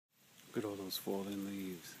those falling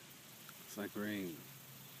leaves. It's like rain.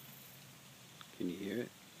 Can you hear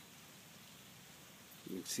it?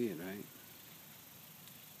 You can see it, right?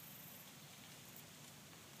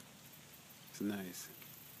 It's nice.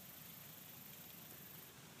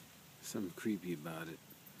 Something creepy about it.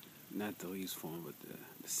 Not the leaves falling, but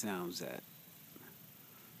the sounds that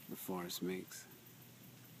the forest makes.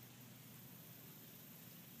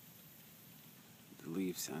 The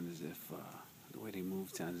leaves sound as if, the way they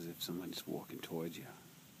move sounds as if someone's walking towards you.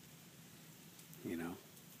 You know?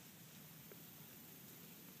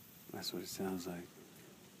 That's what it sounds like.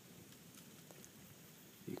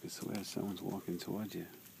 You can swear someone's walking towards you.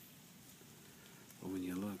 But when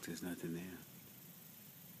you look, there's nothing there.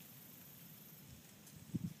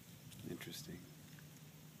 Interesting.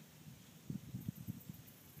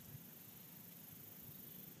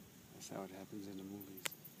 That's how it happens in the movies.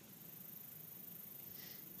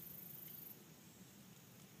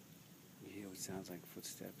 You hear what sounds like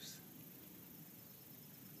footsteps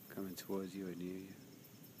coming towards you or near you.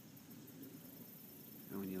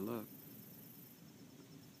 And when you look,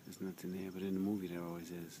 there's nothing there, but in the movie there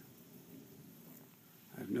always is.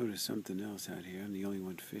 I've noticed something else out here. I'm the only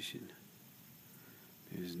one fishing.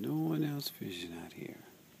 There's no one else fishing out here.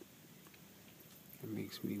 It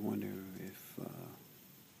makes me wonder if, I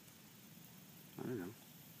don't know,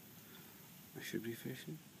 I should be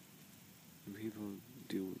fishing? And people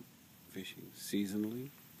do fishing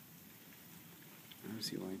seasonally. I don't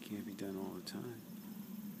see why it can't be done all the time.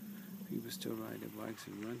 People still ride their bikes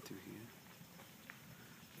and run through here.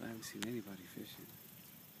 But I haven't seen anybody fishing.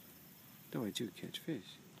 Though I do catch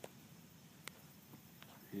fish.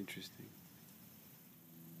 Interesting.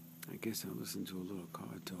 I guess I'll listen to a little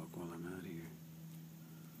card talk while I'm out here.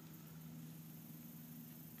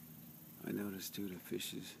 I noticed too that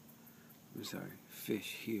fish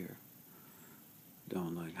here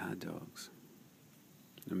don't like hot dogs.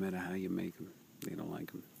 No matter how you make them, they don't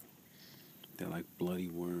like them. They're like bloody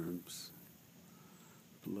worms.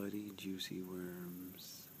 Bloody, juicy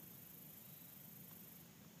worms.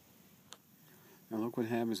 Now look what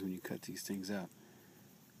happens when you cut these things up.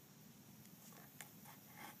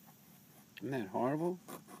 Isn't that horrible?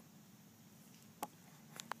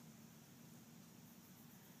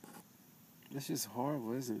 That's just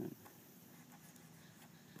horrible, isn't it?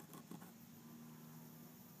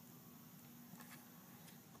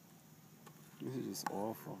 This is just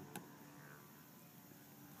awful.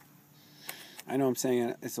 I know I'm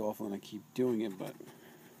saying it's awful and I keep doing it, but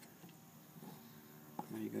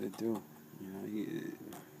what you gotta do? You know,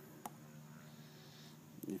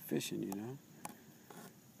 you're fishing, you know?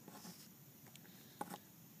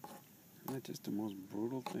 Isn't that just the most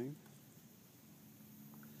brutal thing?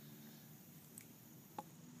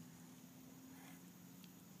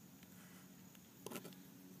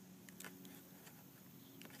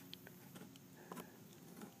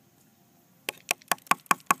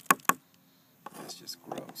 That's just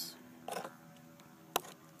gross.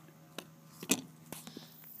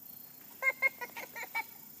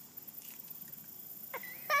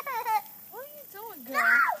 What are you doing,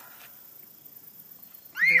 girl?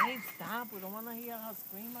 Babe, stop. We don't want to hear her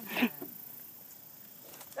scream again.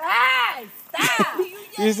 Hey, stop!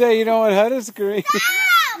 You say you don't want her to scream. Stop!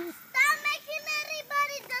 Stop making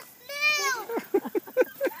everybody just kneel!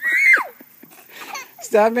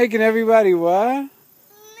 Stop making everybody what? Kneel!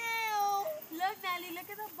 Look, Nelly, look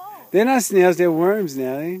at the bowl. They're not snails, they're worms,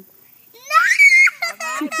 Nelly.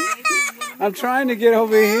 No! I'm trying to get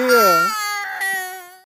over here.